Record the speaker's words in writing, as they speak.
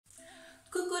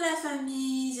la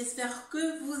famille, j'espère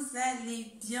que vous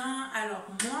allez bien. Alors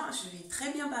moi, je vais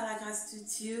très bien par la grâce de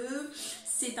Dieu.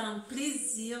 C'est un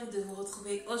plaisir de vous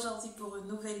retrouver aujourd'hui pour une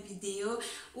nouvelle vidéo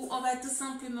où on va tout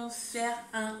simplement faire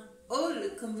un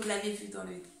haul, comme vous l'avez vu dans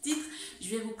le titre. Je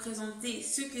vais vous présenter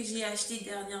ce que j'ai acheté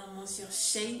dernièrement sur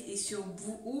Shein et sur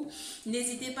Boohoo.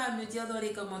 N'hésitez pas à me dire dans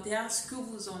les commentaires ce que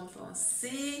vous en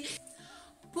pensez.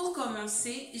 Pour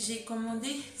commencer, j'ai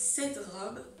commandé cette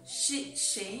robe chez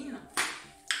Shein.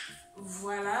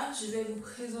 Voilà, je vais vous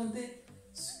présenter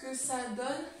ce que ça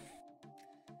donne.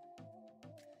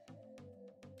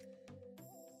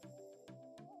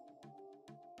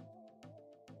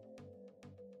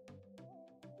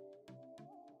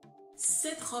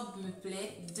 Cette robe me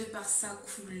plaît de par sa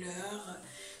couleur,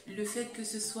 le fait que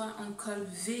ce soit un col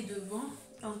V devant,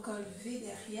 un col V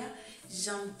derrière,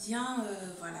 j'aime bien,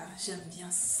 voilà, j'aime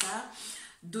bien ça.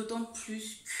 D'autant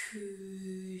plus que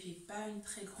j'ai pas une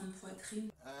très grande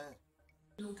poitrine,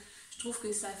 donc je trouve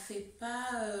que ça fait pas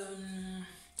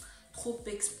trop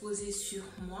exposé sur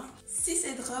moi. Si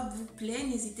cette robe vous plaît,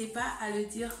 n'hésitez pas à le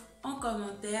dire en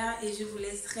commentaire et je vous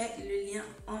laisserai le lien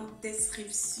en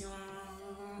description.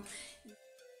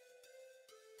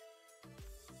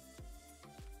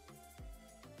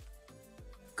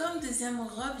 Comme deuxième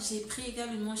robe, j'ai pris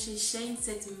également chez Shein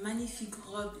cette magnifique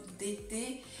robe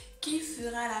d'été qui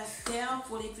fera l'affaire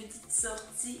pour les petites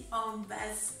sorties en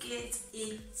basket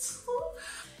et tout.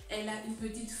 Elle a une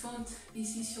petite fente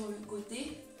ici sur le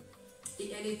côté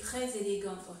et elle est très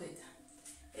élégante en fait.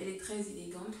 Elle est très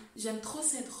élégante. J'aime trop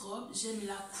cette robe, j'aime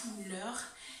la couleur.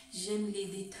 J'aime les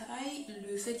détails,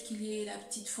 le fait qu'il y ait la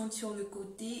petite fente sur le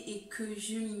côté et que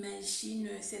je m'imagine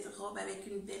cette robe avec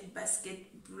une belle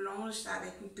basket blanche,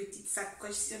 avec une petite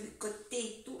sacoche sur le côté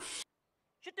et tout.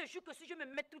 Je te jure que si je me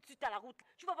mets tout de suite à la route,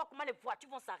 tu vas voir comment les voitures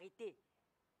vont s'arrêter.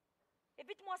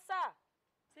 Évite-moi ça.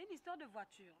 C'est une histoire de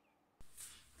voiture.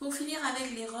 Pour finir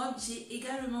avec les robes, j'ai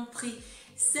également pris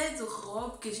cette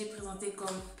robe que j'ai présentée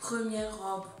comme première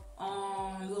robe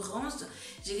en orange.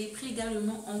 Je l'ai pris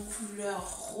également en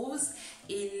couleur rose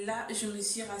et là je me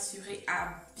suis rassurée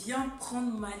à bien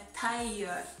prendre ma taille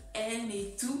M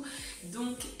et tout,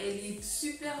 donc elle est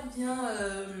super bien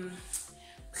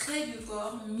près du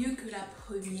corps, mieux que la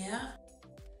première.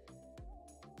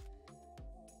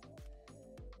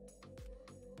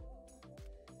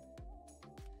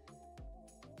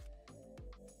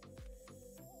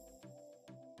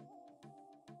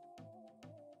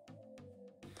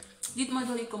 Dites-moi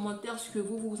dans les commentaires ce que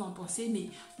vous en pensez, mais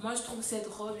moi je trouve cette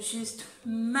robe juste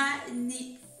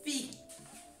magnifique.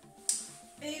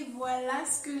 Et voilà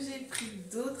ce que j'ai pris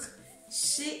d'autre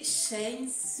chez Shein,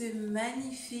 ce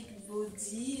magnifique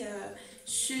body,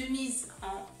 chemise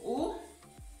en haut,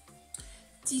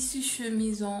 tissu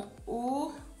chemise en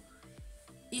haut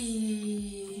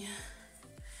et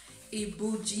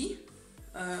body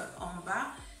en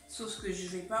bas, sauf que je ne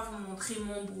vais pas vous montrer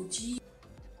mon body.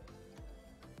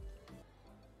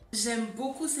 J'aime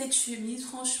beaucoup cette chemise,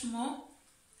 franchement,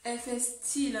 elle fait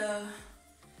style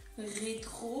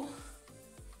rétro,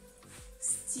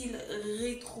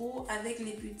 avec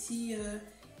les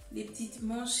petites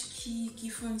manches qui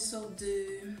font une sorte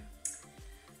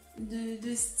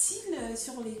de style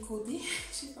sur les côtés.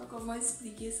 Je sais pas comment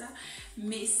expliquer ça,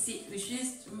 mais c'est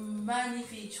juste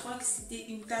magnifique. Je crois que c'était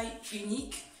une taille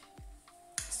unique.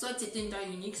 Soit c'était une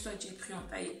taille unique, soit j'ai pris en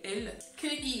taille L.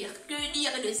 Que dire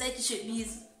de cette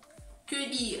chemise? Que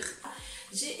dire?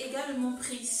 J'ai également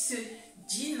pris ce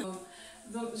jean.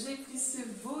 Donc j'ai pris ce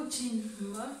beau jean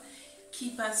mauve qui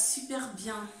passe super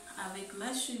bien avec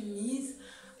ma chemise,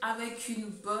 avec une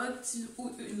botte ou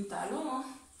une talon, hein.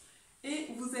 Et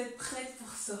vous êtes prête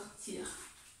pour sortir.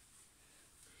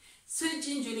 Ce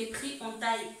jean, je l'ai pris en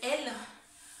taille L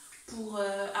pour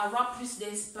avoir plus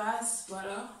d'espace,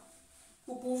 voilà,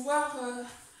 pour pouvoir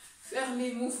faire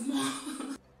mes mouvements.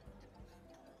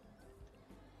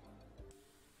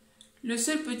 Le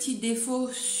seul petit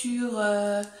défaut sur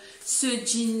ce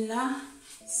jean là,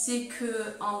 c'est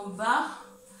que en bas,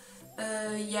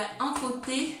 il y a un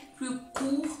côté plus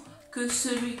court que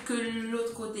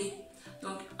l'autre côté.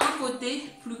 Donc un côté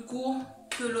plus court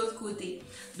que l'autre côté.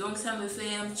 Donc ça me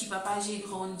fait un petit papa, j'ai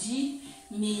grandi,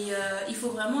 mais il faut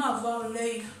vraiment avoir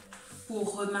l'œil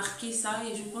pour remarquer ça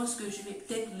et je pense que je vais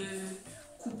peut-être le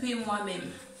couper moi-même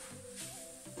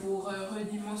pour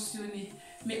redimensionner.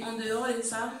 Mais en dehors de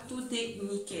ça, tout est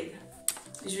nickel.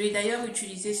 Je vais d'ailleurs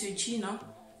utiliser ce jean, hein.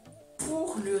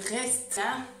 Pour le reste,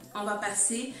 là, on va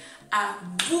passer à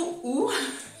Boohoo.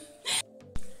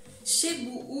 Chez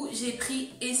Boohoo, j'ai pris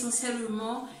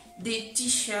essentiellement des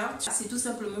t-shirts. C'est tout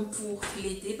simplement pour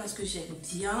l'été parce que j'aime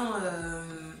bien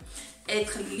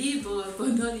être libre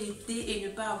pendant l'été et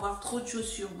ne pas avoir trop de choses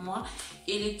sur moi.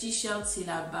 Et les t-shirts, c'est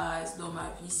la base dans ma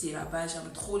vie, c'est la base.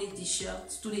 J'aime trop les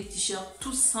t-shirts, tous les t-shirts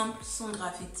tout simples, sans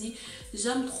graffiti.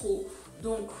 J'aime trop.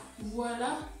 Donc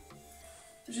voilà,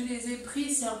 je les ai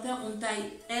pris. Certains en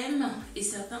taille M et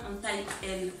certains en taille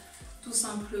L, tout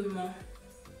simplement.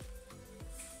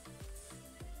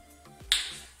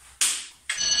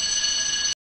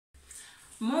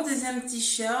 Mon deuxième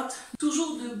t-shirt,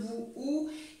 toujours de Boohoo,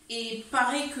 et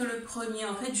pareil que le premier.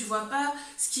 En fait, je vois pas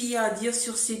ce qu'il y a à dire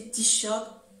sur ces t-shirts,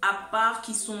 à part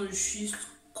qu'ils sont juste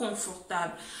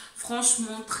confortables.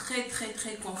 Franchement, très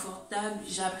confortables,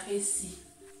 j'apprécie.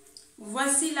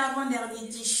 Voici l'avant-dernier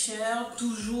t-shirt,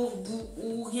 toujours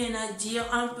Boohoo, rien à dire,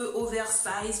 un peu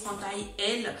oversize en taille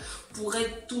L, pour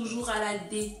être toujours à la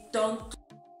détente.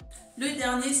 Le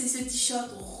dernier, c'est ce t-shirt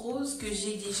rose que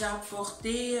j'ai déjà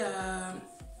porté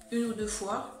une ou deux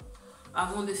fois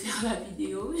avant de faire la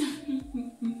vidéo.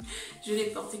 Je l'ai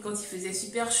porté quand il faisait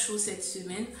super chaud cette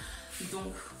semaine.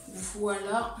 Donc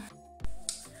voilà.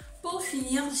 Pour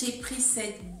finir, j'ai pris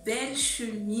cette belle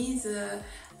chemise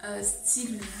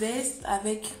style veste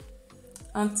avec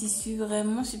un tissu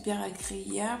vraiment super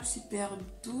agréable, super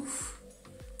doux,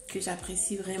 que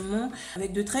j'apprécie vraiment,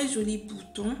 avec de très jolis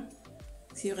boutons.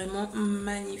 C'est vraiment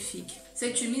magnifique.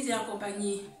 Cette chemise est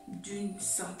accompagnée d'une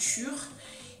ceinture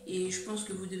et je pense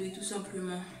que vous devez tout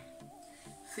simplement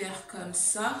faire comme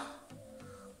ça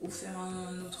ou faire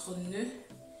un autre nœud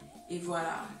et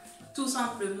voilà, tout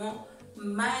simplement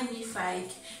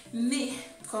magnifique. Mais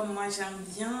comme moi j'aime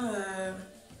bien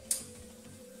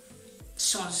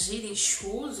changer les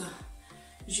choses,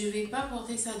 je vais pas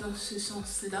porter ça dans ce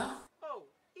sens là.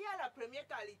 La première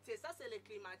qualité, ça c'est le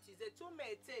climatisé, tout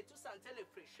mettait, tout sentait le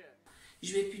fraîcheur.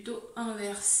 Je vais plutôt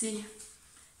inverser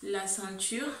la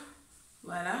ceinture,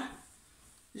 voilà.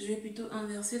 Je vais plutôt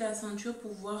inverser la ceinture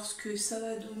pour voir ce que ça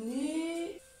va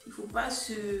donner. Il ne faut pas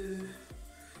se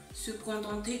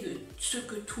contenter de ce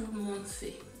que tout le monde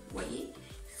fait, vous voyez.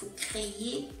 Il faut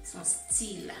créer son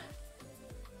style.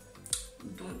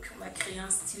 Donc on va créer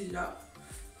un style là,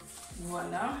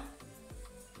 voilà.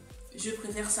 Je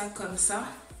préfère ça comme ça.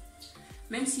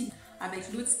 Même si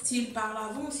avec l'autre style par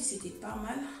l'avant aussi c'était pas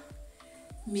mal.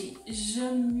 Mais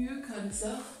j'aime mieux comme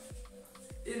ça.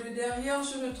 Et le derrière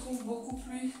je le trouve beaucoup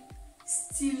plus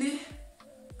stylé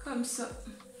comme ça.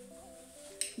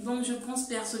 Donc je pense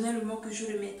personnellement que je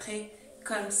le mettrai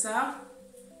comme ça.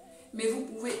 Mais vous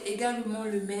pouvez également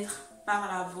le mettre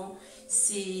par l'avant.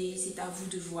 C'est à vous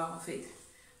de voir en fait.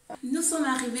 Nous sommes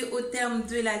arrivés au terme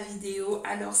de la vidéo.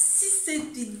 Alors si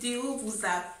cette vidéo vous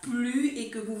a plu et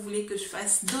que vous voulez que je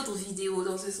fasse d'autres vidéos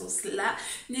dans ce sens-là,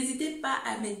 n'hésitez pas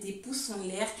à mettre des pouces en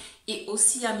l'air et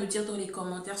aussi à me dire dans les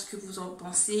commentaires ce que vous en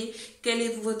pensez. Quel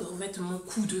est votre vêtement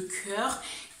coup de cœur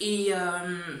et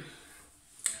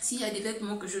s'il y a des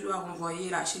vêtements que je dois renvoyer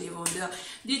là chez les vendeurs,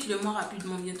 dites-le moi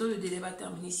rapidement. Bientôt le délai va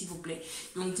terminer s'il vous plaît.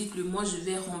 Donc dites-le moi, je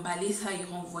vais remballer ça et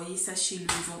renvoyer ça chez le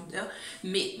vendeur.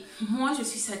 Mais moi je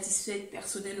suis satisfaite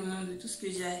personnellement de tout ce que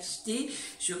j'ai acheté.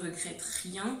 Je regrette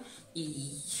rien et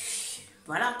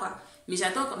voilà quoi. Mais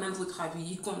j'attends quand même votre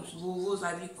avis. Vos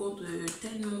avis comptent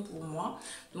tellement pour moi.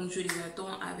 Donc je les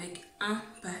attends avec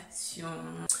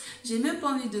impatience. J'ai même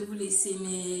pas envie de vous laisser,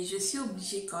 mais je suis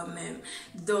obligée quand même.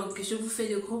 Donc je vous fais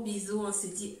de gros bisous. On se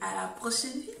dit à la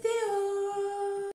prochaine vidéo.